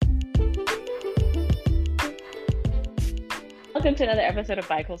Welcome to another episode of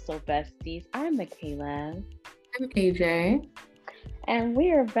Bicoastal Besties. I'm Michaela. I'm AJ. And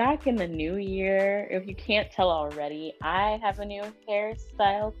we are back in the new year. If you can't tell already, I have a new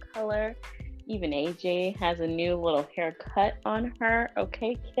hairstyle color. Even AJ has a new little haircut on her.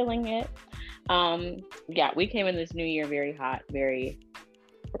 Okay, killing it. We came in this new year very hot, very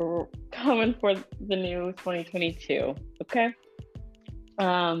coming for the new 2022. Okay.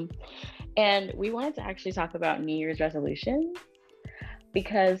 And we wanted to actually talk about New Year's resolutions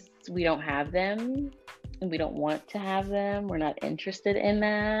because we don't have them and we don't want to have them. We're not interested in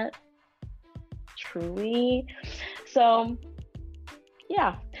that, truly. So,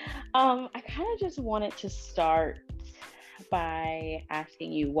 yeah, I kind of just wanted to start by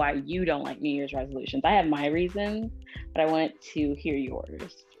asking you why you don't like New Year's resolutions. I have my reasons, but I wanted to hear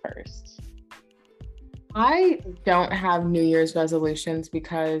yours first. I don't have New Year's resolutions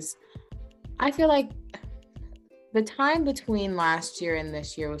because I feel like the time between last year and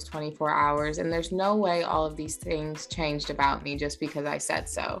this year was 24 hours, and there's no way all of these things changed about me just because I said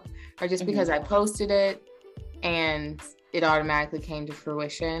so, or just because I posted it and it automatically came to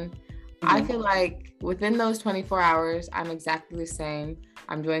fruition. I feel like within those 24 hours, I'm exactly the same.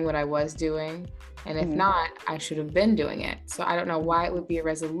 I'm doing what I was doing, and if not, I should have been doing it. So I don't know why it would be a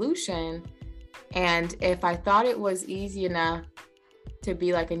resolution. And if I thought it was easy enough to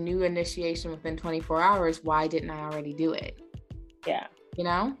be like a new initiation within 24 hours, why didn't I already do it? Yeah. You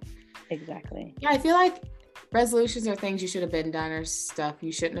know? Exactly. Yeah, I feel like resolutions are things you should have been done or stuff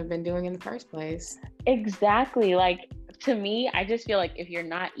you shouldn't have been doing in the first place. Exactly. Like, to me, I just feel like if you're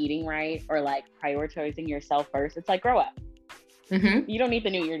not eating right or like prioritizing yourself first, it's like, grow up. You don't need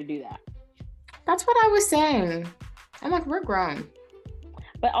the new year to do that. That's what I was saying. I'm like, we're grown.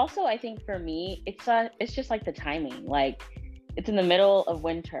 But also, I think for me, it's just like the timing. Like, it's in the middle of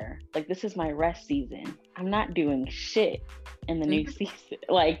winter. Like, this is my rest season. I'm not doing shit in the new season.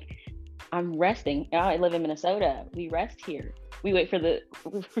 Like, I'm resting. I live in Minnesota. We rest here. We wait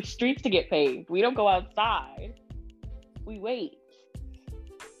for streets to get paved. We don't go outside. We wait.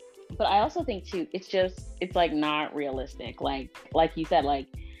 But I also think too, it's like not realistic. Like you said, like,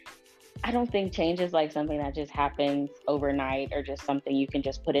 I don't think change is like something that just happens overnight or just something you can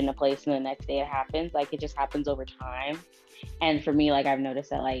just put into place and the next day it happens. Like, it just happens over time. And for me, like, I've noticed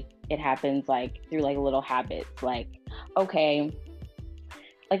that like it happens like through like little habits. Like, okay,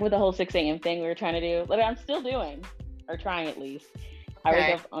 like with the whole 6 a.m. thing we were trying to do, like I'm still doing, or trying at least. I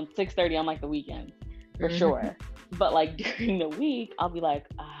wake up on 6:30 on like the weekends for sure. But like during the week, I'll be like,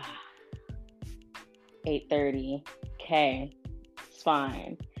 8:30. Okay, it's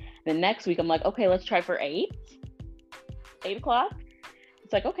fine. The next week, I'm like, okay, let's try for 8 o'clock.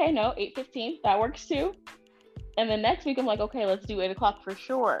 It's like, okay, no, 8:15. That works too. And then next week, I'm like, okay, let's do 8 o'clock for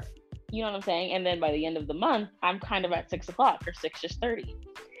sure. You know what I'm saying? And then by the end of the month, I'm kind of at 6 o'clock or 6:30.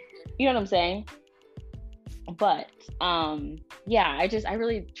 You know what I'm saying? But I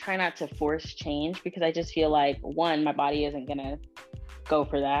really try not to force change because I just feel like, one, my body isn't gonna go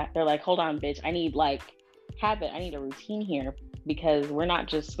for that. They're like, hold on, bitch, I need like habit. I need a routine here because we're not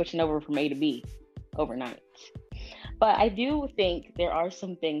just switching over from A to B overnight. But I do think there are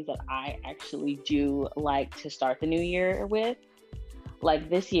some things that I actually do like to start the new year with.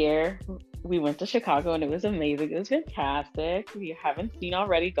 Like this year, we went to Chicago and it was amazing. It was fantastic. If you haven't seen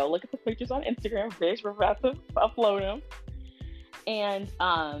already, go look at the pictures on Instagram, bitch. We're about to upload them. And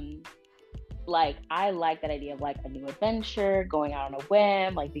like, I like that idea of like a new adventure, going out on a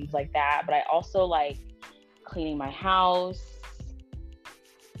whim, like things like that. But I also like cleaning my house.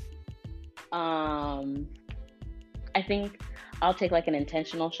 I think I'll take like an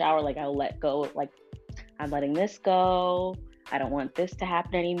intentional shower. Like, I'll let go, like, I'm letting this go. I don't want this to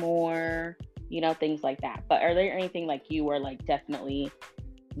happen anymore. You know, things like that. But are there anything like you were like, definitely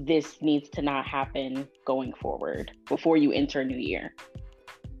this needs to not happen going forward before you enter a new year?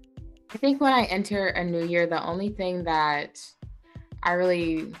 I think when I enter a new year, the only thing that I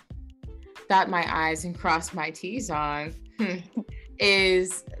really dot my I's and cross my T's on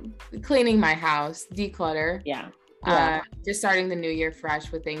is cleaning my house, declutter. Yeah. Just starting the new year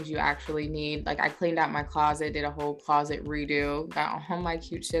fresh with things you actually need. Like, I cleaned out my closet, did a whole closet redo, got all my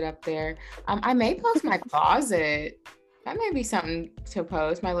cute shit up there. I may post my closet. That may be something to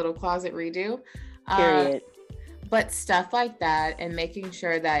post, my little closet redo. Period. But stuff like that, and making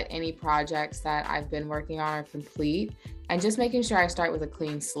sure that any projects that I've been working on are complete, and just making sure I start with a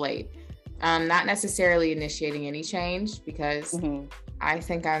clean slate. Not necessarily initiating any change because I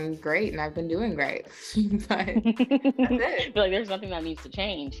think I'm great and I've been doing great. But that's it. I feel like there's nothing that needs to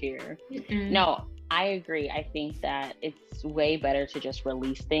change here. No, I agree. I think that it's way better to just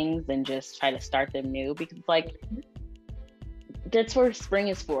release things than just try to start them new, because like that's where spring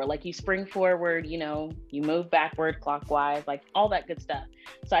is for. Like you spring forward, you know, you move backward clockwise, like all that good stuff.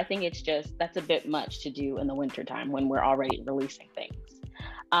 So I think it's just, that's a bit much to do in the wintertime when we're already releasing things.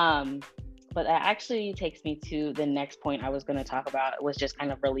 But that actually takes me to the next point I was going to talk about, was just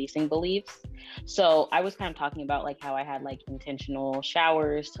kind of releasing beliefs. So I was kind of talking about like how I had like intentional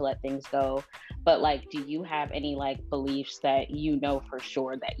showers to let things go. But like, do you have any like beliefs that you know for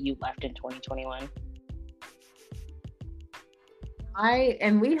sure that you left in 2021?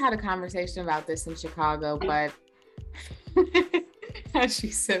 And we had a conversation about this in Chicago, but as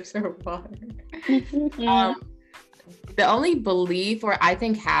she sips her water. The only belief, or I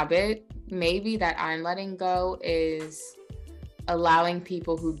think habit, maybe that I'm letting go is allowing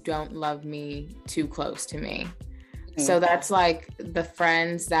people who don't love me too close to me. Mm-hmm. So that's like the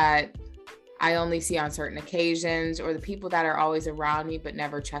friends that I only see on certain occasions, or the people that are always around me but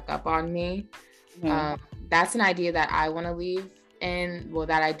never check up on me. Mm-hmm. That's an idea that I want to leave in, well,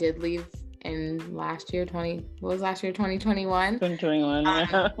 that I did leave in last year, 2021? 2021,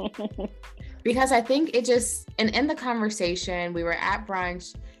 yeah. Because I think it just, and in the conversation, we were at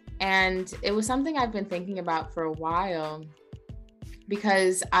brunch, and it was something I've been thinking about for a while,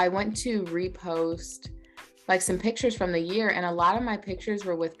 because I went to repost like some pictures from the year, and a lot of my pictures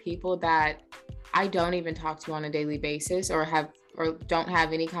were with people that I don't even talk to on a daily basis, or don't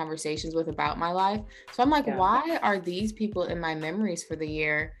have any conversations with about my life. So I'm like, why are these people in my memories for the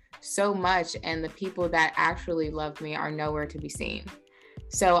year so much, and the people that actually love me are nowhere to be seen?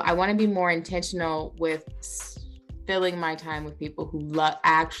 So I want to be more intentional with filling my time with people who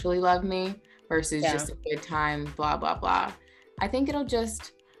actually love me versus just a good time, blah, blah, blah. I think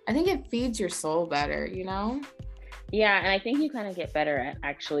it feeds your soul better, you know? Yeah, and I think you kind of get better at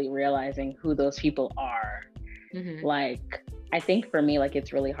actually realizing who those people are. Mm-hmm. Like, I think for me, like,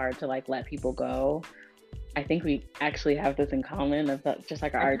 it's really hard to like let people go. I think we actually have this in common of just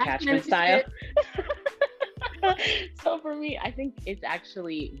like our attachment style. So for me, I think it's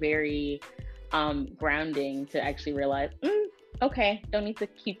actually very grounding to actually realize, okay, don't need to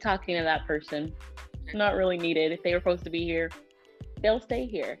keep talking to that person. Not really needed. If they were supposed to be here, they'll stay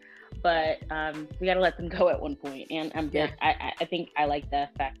here. But we got to let them go at one point. And I'm good. Yeah. I think I like the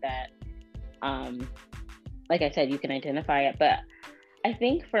fact that, like I said, you can identify it. But I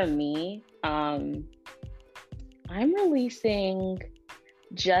think for me, I'm releasing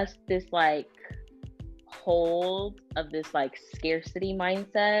just this like hold of this like scarcity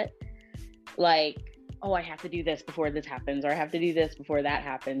mindset. Like, oh, I have to do this before this happens, or I have to do this before that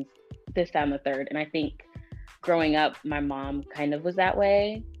happens, this, that, and the third. And I think growing up, my mom kind of was that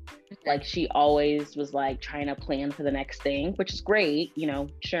way. Like, she always was like trying to plan for the next thing, which is great, you know,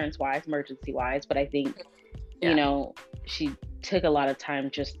 insurance wise, emergency wise. But I think, you know, she took a lot of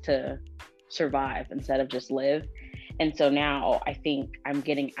time just to survive instead of just live. And so now I think I'm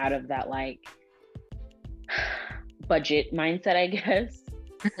getting out of that like budget mindset, I guess.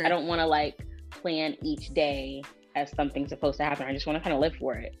 Mm-hmm. I don't want to like plan each day as something's supposed to happen. I just want to kind of live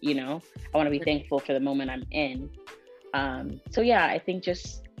for it, you know? I want to be thankful for the moment I'm in. So yeah, I think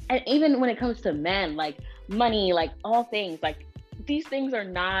just, and even when it comes to men, like money, like all things, like these things are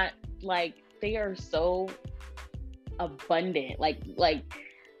not like, they are so abundant. Like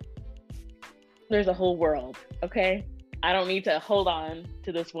there's a whole world, okay? I don't need to hold on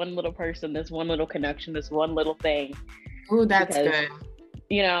to this one little person, this one little connection, this one little thing. Oh, that's good.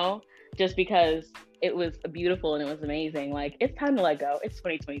 You know, just because it was beautiful and it was amazing. Like, it's time to let go. It's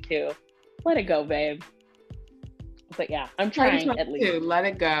 2022. Let it go, babe. But yeah, I'm trying at least. Let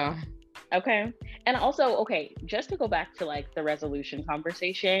it go. Okay. And also, okay, just to go back to like the resolution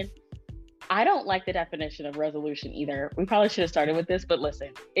conversation, I don't like the definition of resolution either. We probably should have started with this, but listen,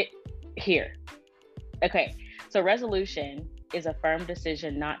 here. Okay. So resolution is a firm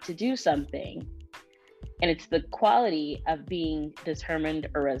decision not to do something. And it's the quality of being determined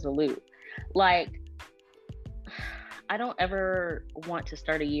or resolute. Like, I don't ever want to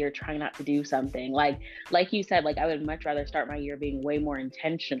start a year trying not to do something. Like you said, like I would much rather start my year being way more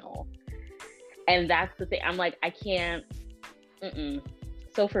intentional. And that's the thing. I'm like, I can't.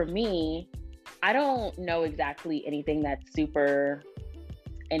 So for me, I don't know exactly anything that's super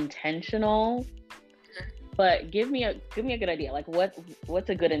intentional. But give me a good idea. Like what's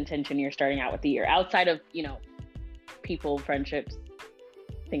a good intention you're starting out with the year outside of, you know, people, friendships,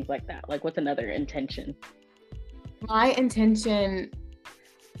 things like that? Like what's another intention? My intention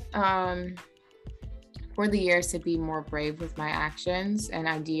for the year is to be more brave with my actions and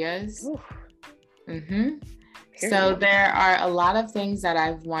ideas. So there are a lot of things that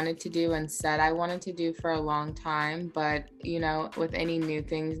I've wanted to do and said I wanted to do for a long time, but you know, with any new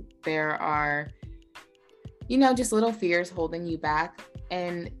things, there are, just little fears holding you back.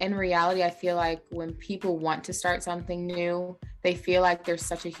 And in reality, I feel like when people want to start something new, they feel like there's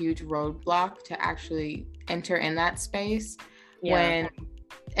such a huge roadblock to actually enter in that space. Yeah.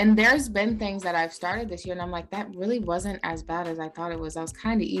 And there's been things that I've started this year and I'm like, that really wasn't as bad as I thought it was. That was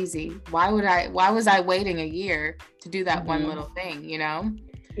kind of easy. Why was I waiting a year to do that one little thing,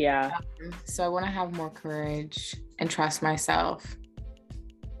 Yeah. So I want to have more courage and trust myself.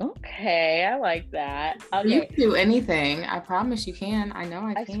 Okay, I like that. Okay. You can do anything. I promise you can. I know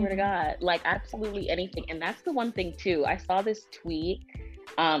I can. I swear to God, like absolutely anything. And that's the one thing too. I saw this tweet,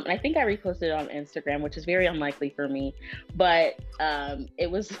 and I think I reposted it on Instagram, which is very unlikely for me. But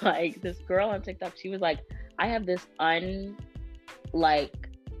it was like this girl on TikTok. She was like, I have this I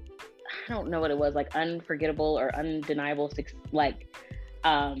don't know what it was, like unforgettable or undeniable,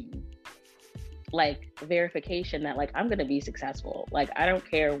 like verification that like I'm gonna be successful. Like I don't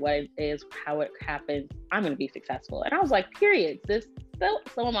care what it is, how it happens, I'm gonna be successful. And I was like, period, sis,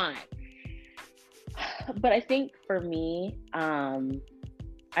 so am I. But I think for me,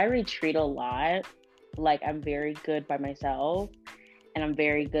 I retreat a lot. Like I'm very good by myself and I'm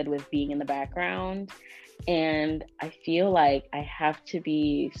very good with being in the background. And I feel like I have to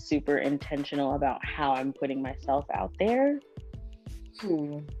be super intentional about how I'm putting myself out there.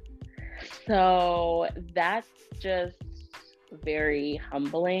 Ooh. So that's just very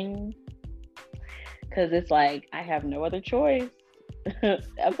humbling because it's like I have no other choice.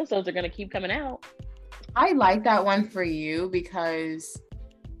 Episodes are going to keep coming out. I like that one for you because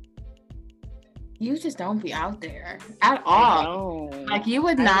you just don't be out there at all. Like you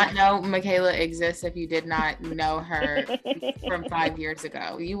would not know Michaela exists if you did not know her from 5 years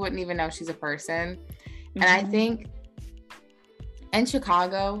ago. You wouldn't even know she's a person. And I think in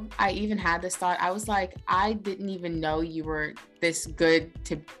Chicago, I even had this thought. I was like, I didn't even know you were this good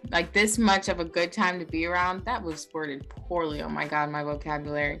to, like, this much of a good time to be around. That was worded poorly. Oh my God, my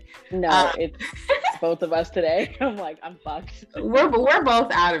vocabulary. No, it's both of us today. I'm like, I'm fucked. We're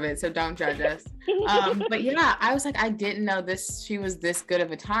both out of it, so don't judge us. But yeah, I was like, I didn't know she was this good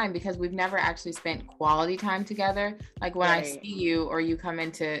of a time because we've never actually spent quality time together. Like when I see you or you come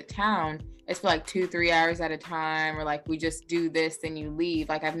into town, it's for like 2-3 hours at a time, or like we just do this, then you leave.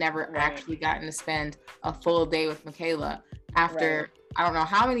 Like I've never actually gotten to spend a full day with Michaela after I don't know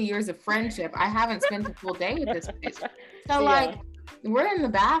how many years of friendship. I haven't spent a full day with this bitch. So like we're in the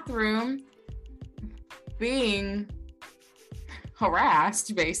bathroom being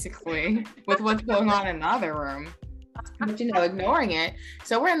harassed basically with what's going on in the other room, but ignoring it.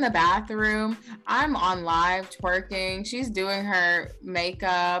 So we're in the bathroom, I'm on live twerking, she's doing her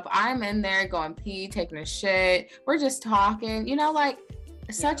makeup, I'm in there going pee, taking a shit, we're just talking, like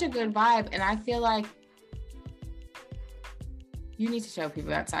such a good vibe. And I feel like you need to show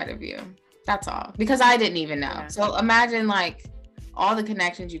people that side of you. That's all, because I didn't even know. So imagine like all the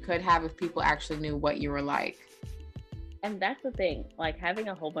connections you could have if people actually knew what you were like. And that's the thing, like having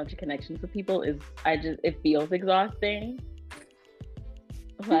a whole bunch of connections with people it feels exhausting.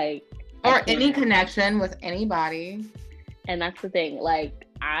 Like, or any connection with anybody. And that's the thing, like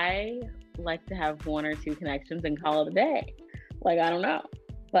I like to have 1 or 2 connections and call it a day. Like, I don't know.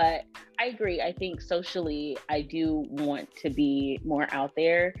 But I agree. I think socially, I do want to be more out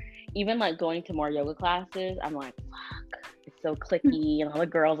there. Even like going to more yoga classes, I'm like, fuck, it's so cliquey and all the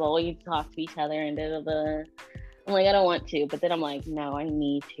girls always talk to each other and da-da-da. I'm like, I don't want to. But then I'm like, no, I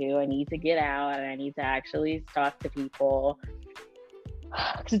need to. I need to get out and I need to actually talk to people.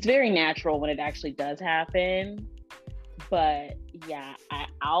 Because it's very natural when it actually does happen. But yeah,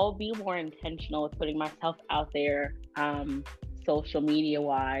 I'll be more intentional with putting myself out there, social media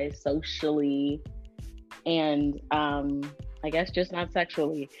wise, socially, and I guess just not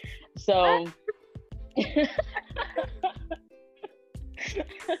sexually. So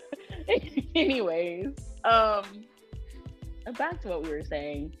anyways, back to what we were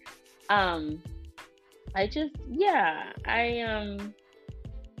saying. I think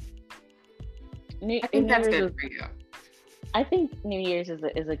that's good for you. I think New Year's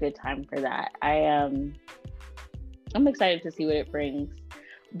is a good time for that. I'm excited to see what it brings.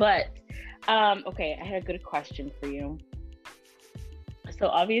 But okay, I had a good question for you. So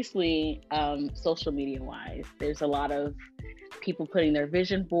obviously, social media wise, there's a lot of people putting their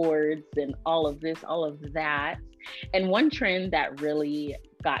vision boards and all of this, all of that. And one trend that really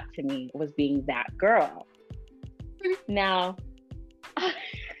got to me was being that girl. Now,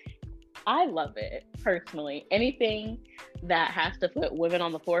 I love it personally. Anything that has to put women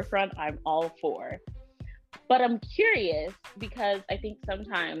on the forefront, I'm all for. But I'm curious because I think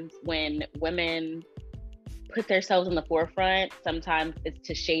sometimes when women put themselves in the forefront, sometimes it's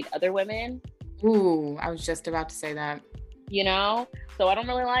to shade other women. Ooh, I was just about to say that. You know? So I don't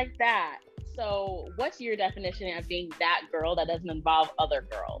really like that. So what's your definition of being that girl that doesn't involve other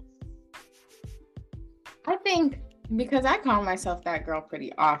girls? I think because I call myself that girl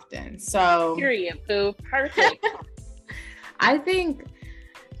pretty often. So Period, boo. Perfect. I think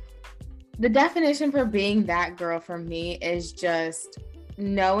the definition for being that girl for me is just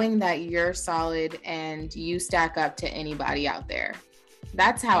knowing that you're solid and you stack up to anybody out there.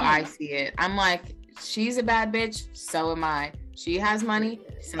 That's how I see it. I'm like, she's a bad bitch, so am I. She has money,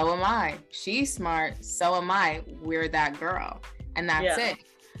 so am I. She's smart, so am I. We're that girl. And that's it.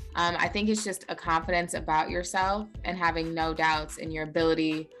 I think it's just a confidence about yourself and having no doubts in your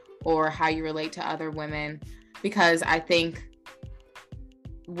ability or how you relate to other women. Because I think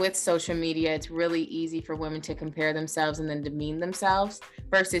with social media, it's really easy for women to compare themselves and then demean themselves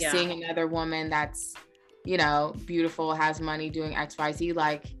versus seeing another woman that's, you know, beautiful, has money, doing XYZ,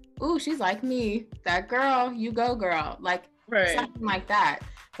 like, ooh, she's like me, that girl, you go girl, like something like that.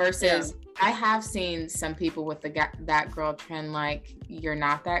 Versus I have seen some people with the that girl trend, like, you're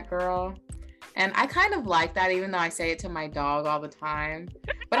not that girl. And I kind of like that, even though I say it to my dog all the time.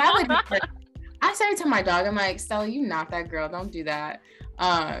 But I say it to my dog, I'm like, Stella, you not that girl, don't do that.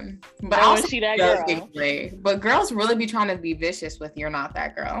 But also she that girl. But girls really be trying to be vicious with you're not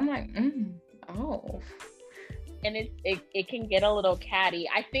that girl. I'm like, oh. And it can get a little catty.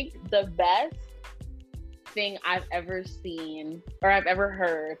 I think the best thing I've ever seen or I've ever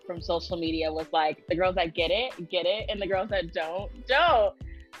heard from social media was like, the girls that get it, and the girls that don't.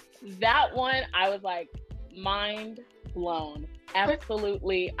 That one, I was like, mind blown.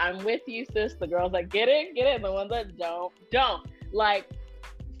 Absolutely. I'm with you, sis. The girls that get it, and the ones that don't. Like,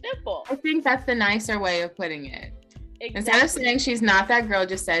 simple. I think that's the nicer way of putting it. Exactly. Instead of saying she's not that girl,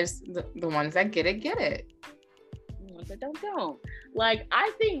 just says the ones that get it. The ones that don't. Like,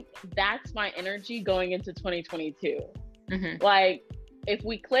 I think that's my energy going into 2022. Mm-hmm. Like, if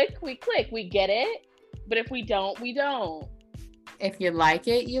we click, we get it. But if we don't, we don't. If you like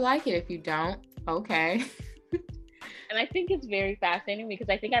it, you like it. If you don't, okay. And I think it's very fascinating because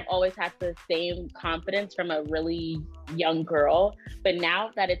I think I've always had the same confidence from a really young girl. But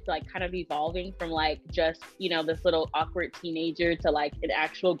now that it's like kind of evolving from like just, you know, this little awkward teenager to like an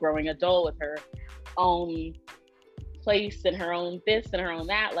actual growing adult with her own place and her own this and her own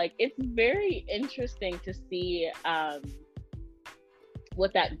that, like, it's very interesting to see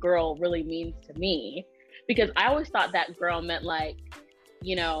what that girl really means to me. Because I always thought that girl meant like,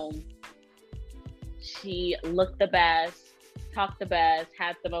 you know, she looked the best, talked the best,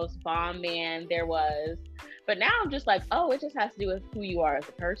 had the most bomb man there was. But now I'm just like, oh, it just has to do with who you are as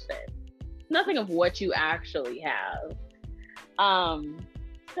a person. Nothing of what you actually have.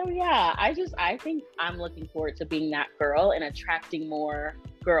 So yeah, I think I'm looking forward to being that girl and attracting more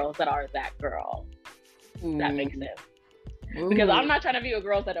girls that are that girl. If that makes sense. Ooh. Because I'm not trying to be with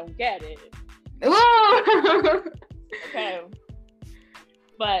girls that don't get it. Okay.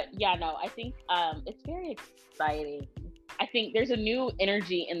 But yeah, no, I think it's very exciting. I think there's a new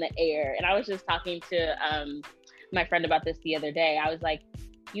energy in the air. And I was just talking to my friend about this the other day. I was like,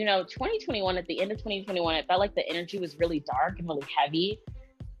 you know, 2021, at the end of 2021, it felt like the energy was really dark and really heavy.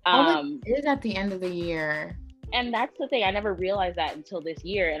 It is at the end of the year. And that's the thing. I never realized that until this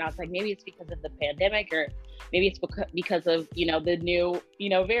year. And I was like, maybe it's because of the pandemic, or maybe it's because of, you know, the new, you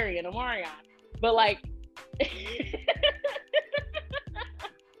know, variant of Omicron. But like,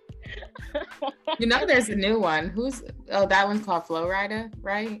 you know, there's a new one. That one's called Flo Rida,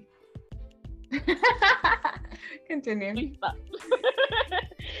 right? Continue.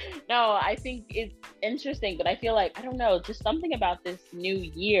 No, I think it's interesting, but I feel like, I don't know, just something about this new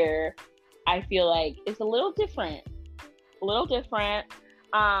year, I feel like it's a little different. But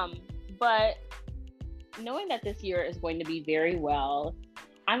knowing that this year is going to be very well,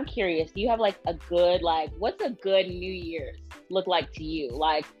 I'm curious, do you have like a good, like, what's a good New Year's look like to you?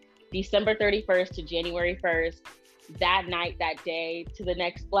 Like December 31st to January 1st, that night, that day to the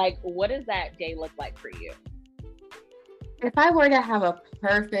next, like, what does that day look like for you? If I were to have a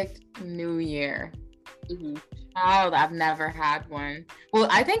perfect New Year, I've never had one. Well,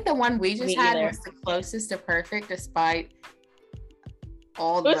 I think the one we just had was the closest to perfect, despite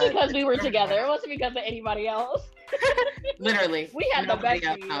all the... It was because we were together. It wasn't because of anybody else. Literally. We had the best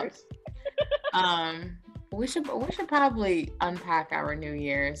New Year's. We should probably unpack our New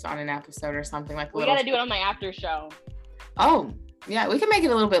Year's on an episode or something like that. We gotta do it on my after show. Oh, yeah, we can make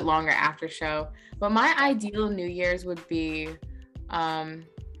it a little bit longer after show. But my ideal New Year's would be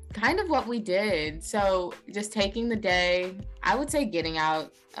kind of what we did. So just taking the day, I would say getting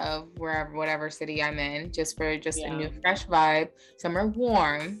out of whatever city I'm in, just for a new fresh vibe, somewhere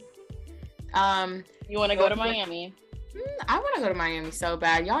warm. You want to go to Miami? I want to go to Miami so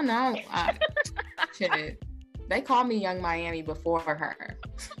bad. Y'all know, shit. They call me Young Miami before her.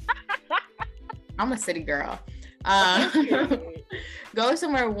 I'm a city girl. Go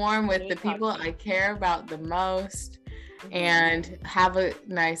somewhere warm with the people I care about the most, and have a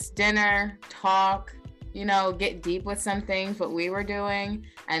nice dinner, talk, get deep with some things, what we were doing,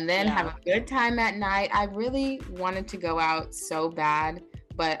 and then have a good time at night. I really wanted to go out so bad,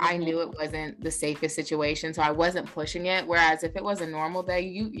 but I knew it wasn't the safest situation, so I wasn't pushing it. Whereas if it was a normal day,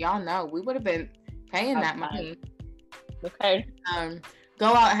 y'all know, we would have been paying that money. Okay.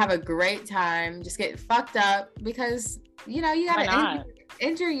 Go out, have a great time, just get fucked up, because you gotta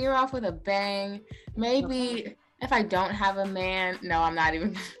end your year off with a bang. Maybe if I don't have a man, no, I'm not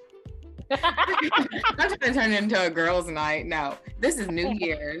even. I'm trying to turn it into a girls' night. No, this is New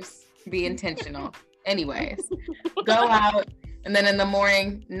Year's. Be intentional. Anyways, go out, and then in the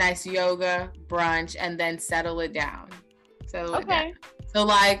morning, nice yoga, brunch, and then settle it down. So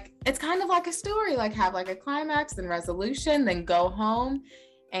it's kind of like a story, like have like a climax and resolution, then go home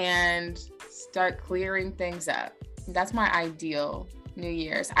and start clearing things up. That's my ideal New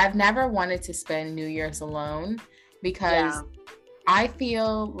Year's. I've never wanted to spend New Year's alone, because I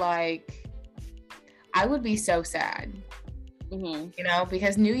feel like I would be so sad,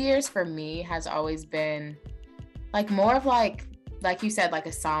 because New Year's for me has always been like more of like you said, like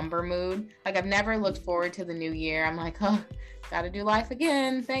a somber mood. Like I've never looked forward to the new year. I'm like, oh, gotta do life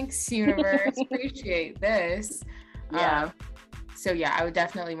again. Thanks, universe. Appreciate this. So I would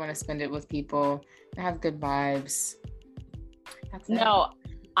definitely want to spend it with people and have good vibes. That's it. No,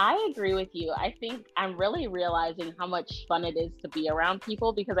 I agree with you. I think I'm really realizing how much fun it is to be around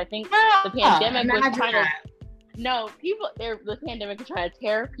people, because I think the pandemic was trying to. No, the pandemic was trying to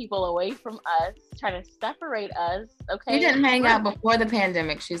tear people away from us, trying to separate us. Okay. She didn't hang out before the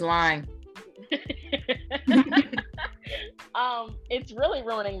pandemic. She's lying. It's really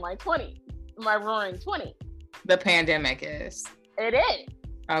ruining my roaring 20. The pandemic is. It is.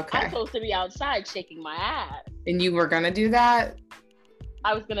 Okay. I'm supposed to be outside shaking my ass. And you were gonna do that?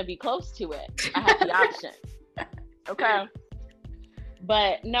 I was gonna be close to it. I had the option. Okay.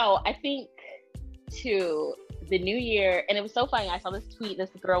 But no, I think too, the new year, and it was so funny. I saw this tweet. This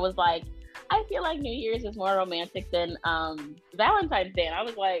girl was like, I feel like New Year's is more romantic than Valentine's Day. And I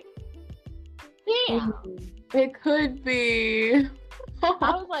was like, damn. It could be.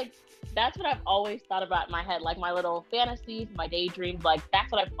 I was like, that's what I've always thought about in my head. Like my little fantasies, my daydreams. Like that's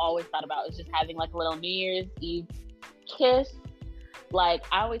what I've always thought about, is just having like a little New Year's Eve kiss. Like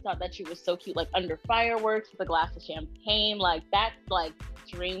I always thought that she was so cute, like under fireworks with a glass of champagne. Like that's like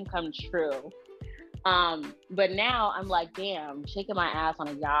dream come true. But now I'm like, damn, shaking my ass on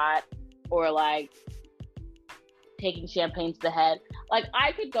a yacht, or like taking champagne to the head. Like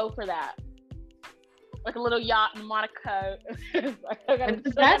I could go for that. Like a little yacht in Monaco. I gotta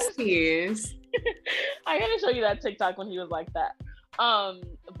show you that TikTok when he was like that.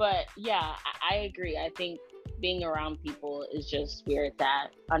 But yeah, I agree. I think being around people is just where it's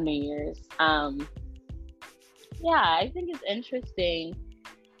at on New Year's. Yeah, I think it's interesting.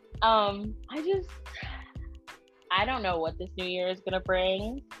 I don't know what this new year is gonna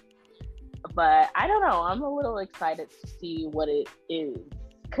bring, but I don't know. I'm a little excited to see what it is,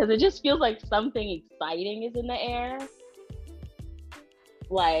 because it just feels like something exciting is in the air.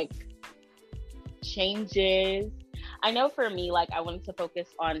 Like changes. I know for me, like I wanted to focus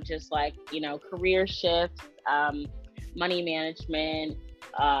on just like, career shifts, money management,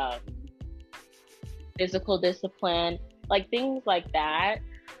 physical discipline, like things like that.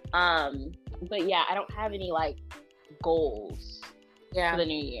 But yeah, I don't have any like goals for the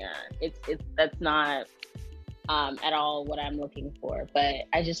new year. That's not at all what I'm looking for, but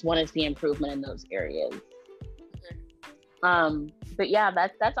I just want to see improvement in those areas. But yeah,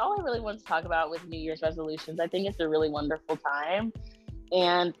 that's all I really want to talk about with New Year's resolutions. I think it's a really wonderful time,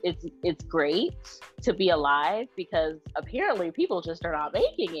 and it's great to be alive, because apparently people just are not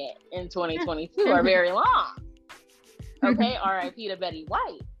making it in 2022 or very long. Okay, R.I.P. to Betty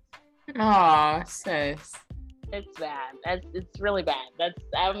White. Aw, sis. It's bad. It's really bad.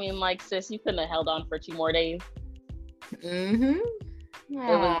 Like, sis, you couldn't have held on for 2 more days. Mm-hmm.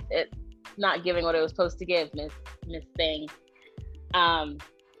 It's not giving what it was supposed to give, Miss Thing.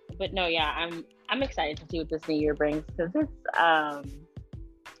 But no, yeah, I'm excited to see what this new year brings, because it's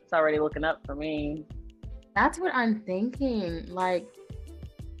already looking up for me. That's what I'm thinking. Like,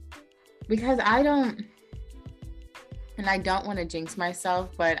 because I don't want to jinx myself,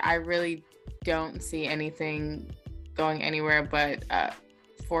 but I really don't see anything going anywhere but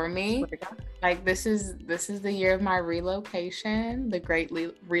for me. Like this is the year of my relocation. The great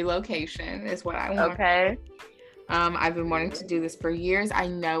relocation is what I want. Okay. I've been wanting to do this for years. I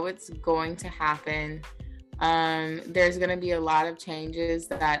know it's going to happen. There's going to be a lot of changes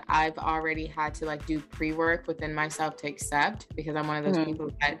that I've already had to like do pre-work within myself to accept, because I'm one of those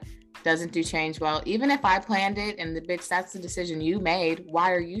people that doesn't do change well. Even if I planned it and the bitch, that's the decision you made,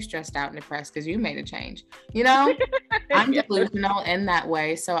 why are you stressed out and depressed because you made a change? You know, I'm delusional in that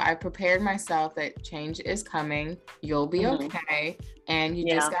way. So I prepared myself that change is coming. You'll be okay. And you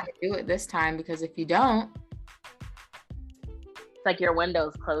just got to do it this time, because if you don't, it's like your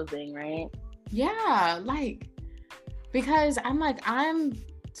window's closing, right? Yeah, like, because I'm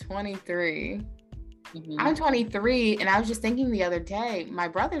 23. I'm 23, and I was just thinking the other day, my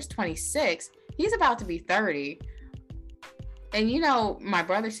brother's 26. He's about to be 30. And you know, my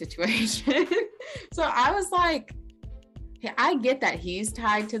brother's situation. So I was like, I get that he's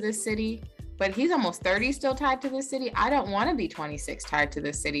tied to this city, but he's almost 30 still tied to this city. I don't want to be 26 tied to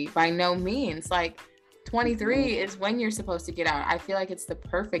this city by no means. Like 23 is when you're supposed to get out. I feel like it's the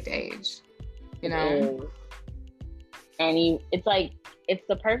perfect age, you know? And it's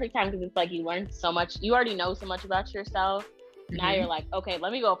the perfect time, because it's like you learn so much. You already know so much about yourself. Now you're like, okay,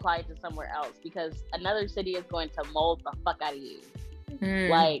 let me go apply it to somewhere else, because another city is going to mold the fuck out of you.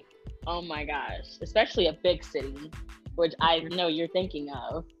 Like, oh my gosh, especially a big city, which I know you're thinking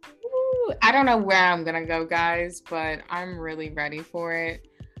of. Ooh, I don't know where I'm gonna go, guys, but I'm really ready for it.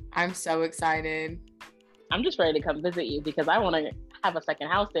 I'm so excited. I'm just ready to come visit you, because I want to have a second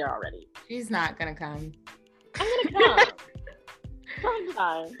house there already. She's not gonna come. I'm gonna come.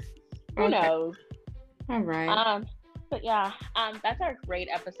 Sometime. Who knows? All right. But yeah, that's our great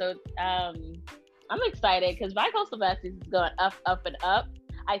episode. I'm excited because Bi-Coastal Besties is going up, up, and up.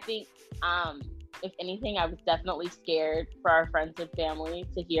 I think, if anything, I was definitely scared for our friends and family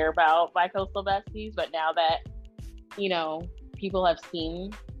to hear about Bi-Coastal Besties. But now that, you know, people have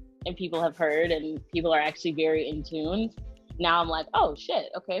seen and people have heard and people are actually very in tune, now I'm like, oh shit,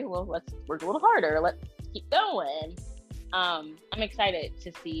 okay, well, let's work a little harder. Let's keep going. I'm excited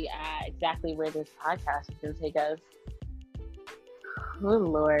to see exactly where this podcast is going to take us. Oh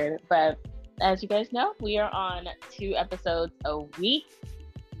Lord. But as you guys know, we are on 2 episodes a week.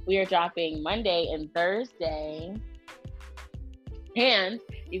 We are dropping Monday and Thursday. And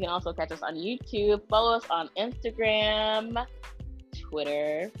you can also catch us on YouTube. Follow us on Instagram,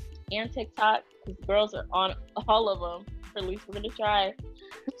 Twitter, and TikTok, because the girls are on all of them. Or at least we're going to try.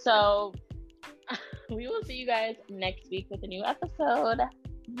 So we will see you guys next week with a new episode.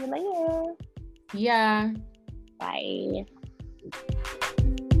 See you later. Yeah. Bye.